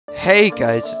Hey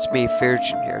guys, it's me,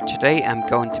 Fearagen here. Today I'm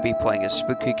going to be playing a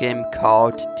spooky game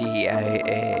called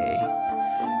DAA.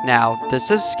 Now,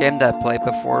 this is a game that I played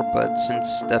before, but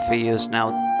since the video is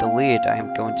now deleted,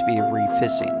 I'm going to be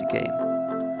revisiting the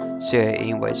game. So yeah,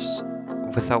 anyways,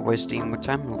 without wasting more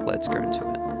time, let's go into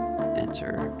it.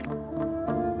 Enter.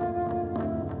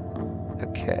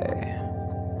 Okay.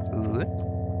 Ooh.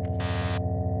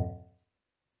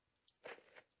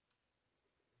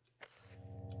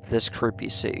 This creepy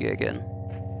city again.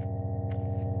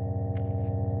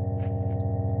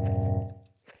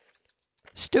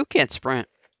 Still can't sprint.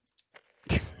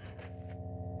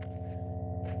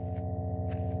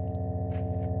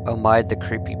 Oh my, the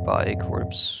creepy body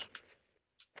corpse.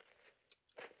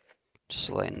 Just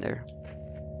laying there.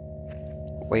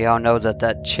 We all know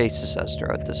that chases us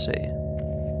throughout the sea.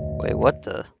 Wait, what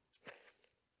the?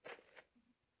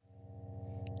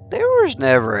 There was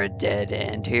never a dead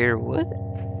end here, what?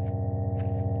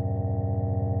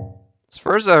 As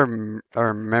far as I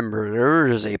remember, there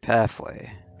was a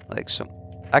pathway. Like some...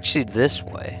 Actually, this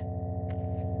way.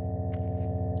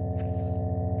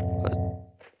 But...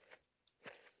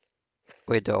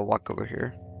 Wait, do I walk over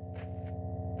here?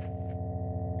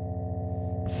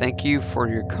 Thank you for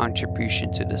your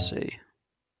contribution to the sea.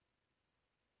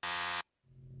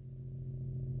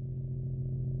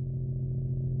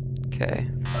 Okay.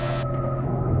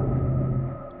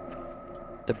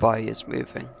 The body is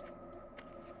moving.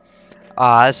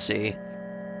 Ah, I see.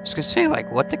 I was gonna say,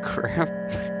 like, what the crap?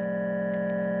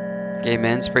 Game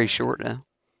ends pretty short now.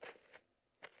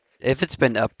 If it's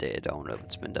been updated, I don't know if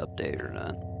it's been updated or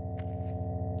not.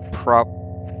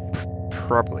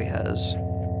 Probably has.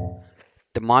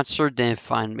 The monster didn't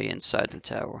find me inside the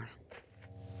tower.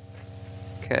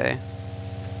 Okay.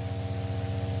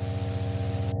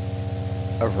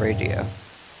 A radio.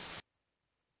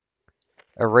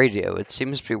 A radio. It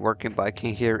seems to be working, but I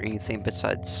can't hear anything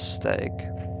besides static.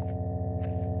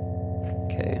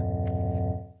 Okay.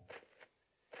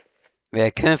 Yeah, I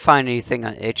couldn't find anything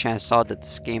on H, and I saw that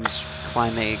this game's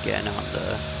climbing again on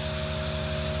the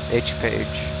H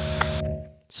page.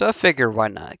 So I figured, why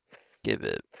not give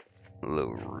it a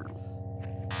little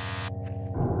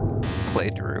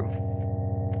playthrough,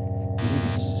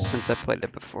 since I played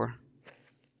it before.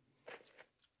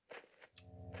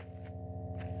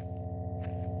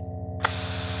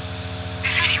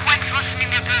 If anyone's listening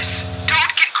to this,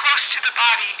 don't get close to the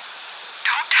body.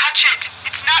 Don't touch it.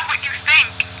 It's not what you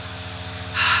think.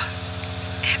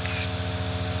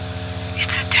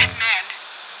 It's a dead man.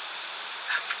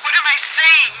 What am I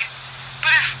saying?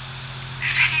 But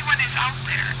if anyone is out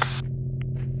there...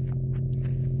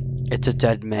 It's a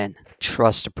dead man.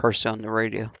 Trust a person on the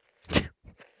radio.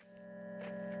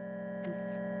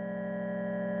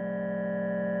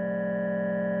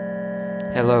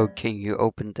 Hello, can you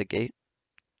open the gate?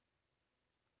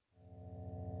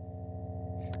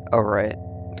 Alright.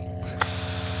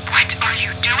 What are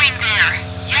you doing there?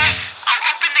 Yes, I'll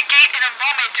open the gate in a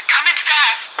moment. Come in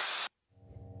fast.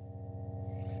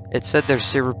 It said there's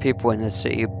 0 people in the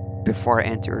city before I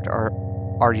entered.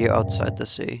 Are you outside the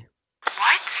city?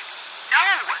 What? No,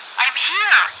 I'm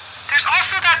here. There's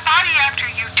also that body after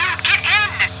you. Dude, get in.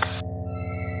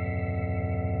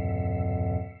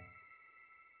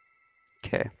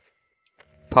 Okay.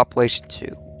 Population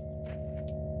 2.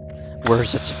 Where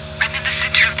is it? I'm in the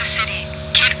center of the city.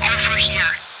 Get over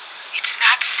here. It's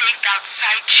not safe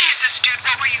outside. Jesus, dude,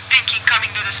 what were you thinking coming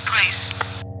to this place?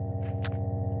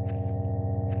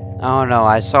 I don't know.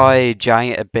 I saw a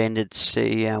giant abandoned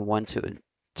city and I wanted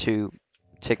to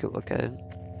take a look at it.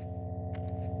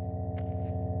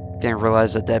 Didn't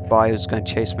realize that body was going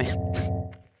to chase me.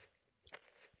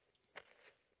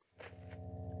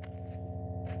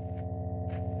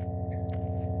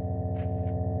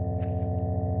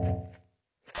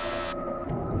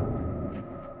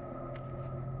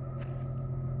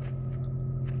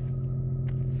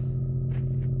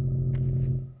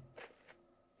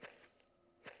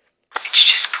 It's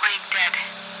just playing dead.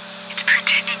 It's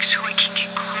pretending so it can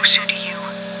get closer to you.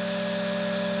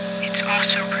 It's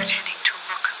also pretending to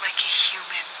look like a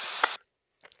human.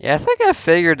 Yeah, I think I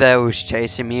figured that it was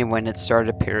chasing me when it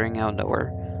started appearing out of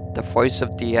nowhere. The voice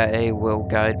of DIA will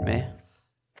guide me.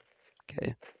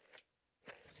 Okay.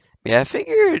 Yeah, I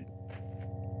figured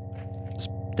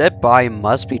that body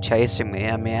must be chasing me.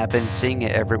 I mean, I've been seeing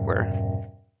it everywhere.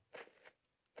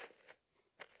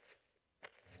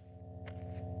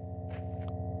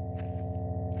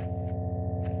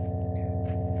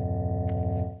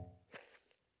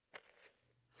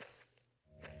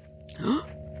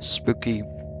 Spooky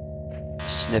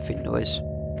sniffing noise.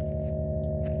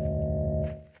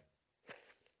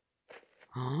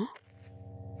 Huh?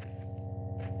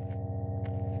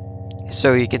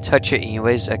 So you can touch it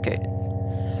anyways? Okay.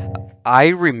 I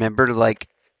remember, like,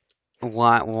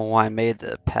 when I made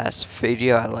the past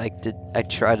video, I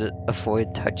tried to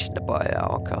avoid touching the bot at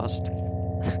all cost.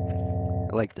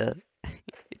 Like that.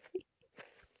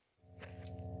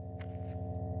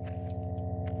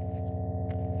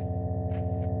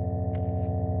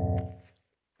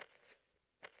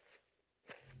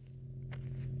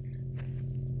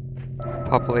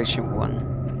 Population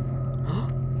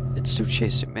 1. It's still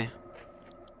chasing me.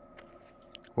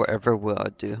 Whatever will I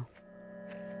do?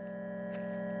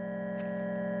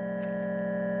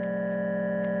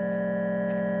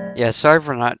 Yeah, sorry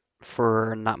for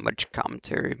not much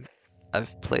commentary.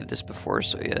 I've played this before,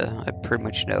 so yeah, I pretty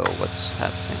much know what's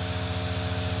happening.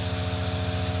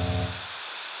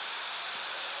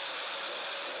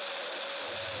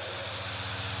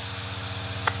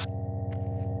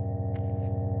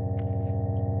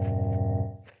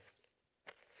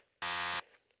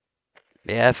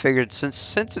 Yeah, I figured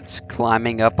since it's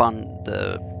climbing up on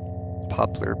the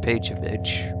popular page of itch.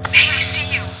 Hey, I see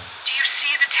you. Do you see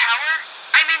the tower?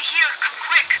 I'm in here. Come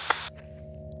quick.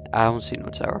 I don't see no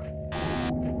tower.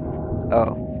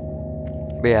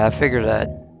 Oh. But yeah, I figured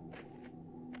I'd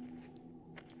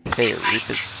pay a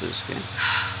revisit to this game.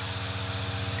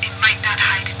 It might not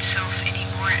hide itself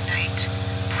anymore at night.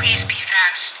 Please be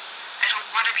fast. I don't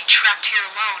want to be trapped here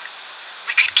alone.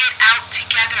 We could get out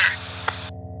together.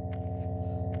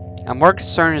 I'm more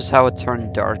concerned is how it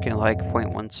turned dark in like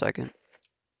 0.1 second.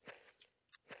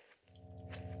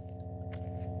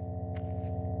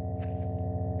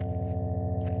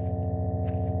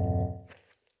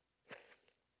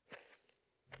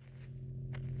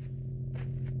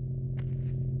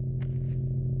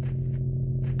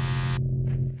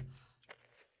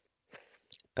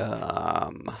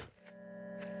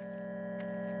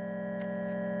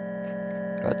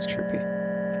 That's trippy.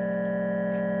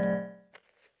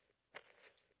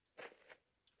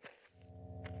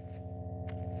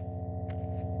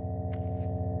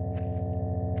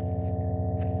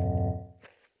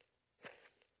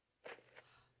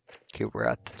 Okay, we're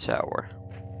at the tower.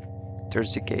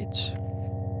 There's the gates.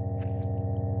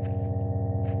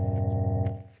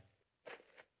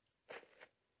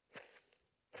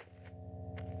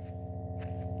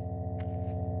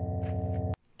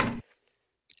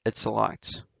 It's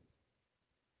locked.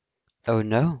 Oh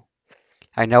no.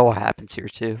 I know what happens here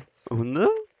too. Oh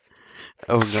no.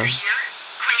 Oh no. You're here?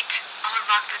 Great. I'll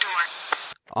unlock the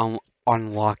door.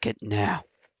 Unlock it now.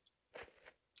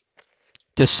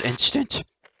 This instant.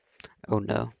 Oh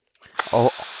no.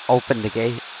 Oh, open the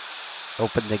gate.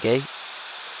 Open the gate.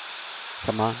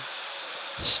 Come on.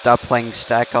 Stop playing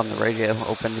Stack on the radio.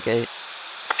 Open the gate.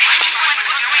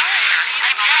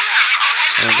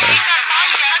 Oh no.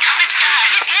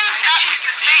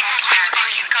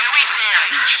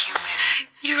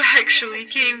 You actually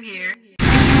came here.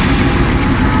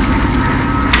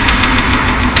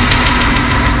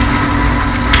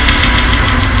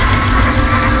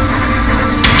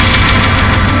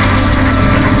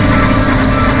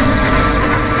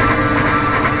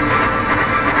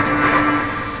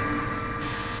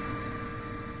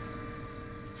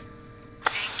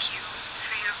 Thank you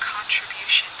for your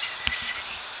contribution to this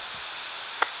city.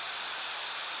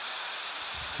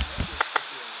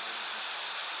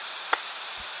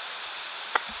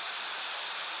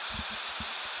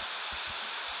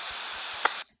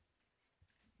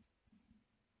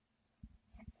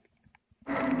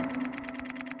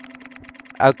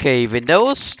 Okay, even though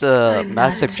it's the I'm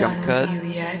massive not jump done cut, with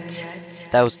you yet.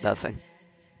 that was nothing.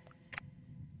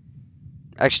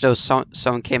 Actually, no,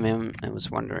 someone came in and was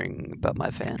wondering about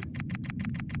my fan.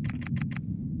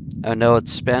 Oh no,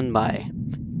 it's been my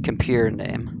computer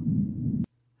name.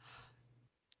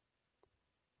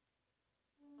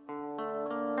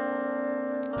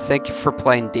 Thank you for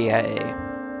playing DIA.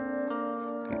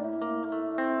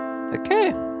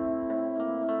 Okay.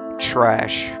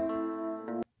 Trash.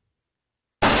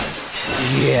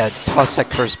 Yeah, toss that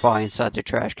cursed ball inside the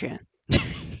trash can.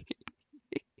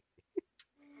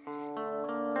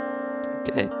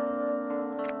 Okay.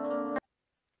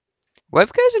 Well,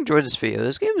 if you guys enjoyed this video,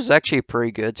 this game was actually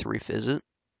pretty good to revisit.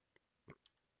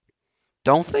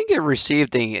 Don't think it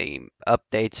received any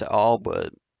updates at all,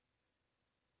 but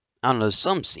I don't know,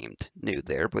 some seemed new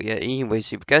there. But yeah, anyways,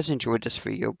 if you guys enjoyed this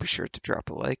video, be sure to drop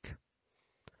a like,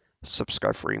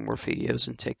 subscribe for any more videos,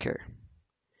 and take care.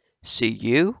 See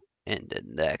you in the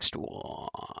next one.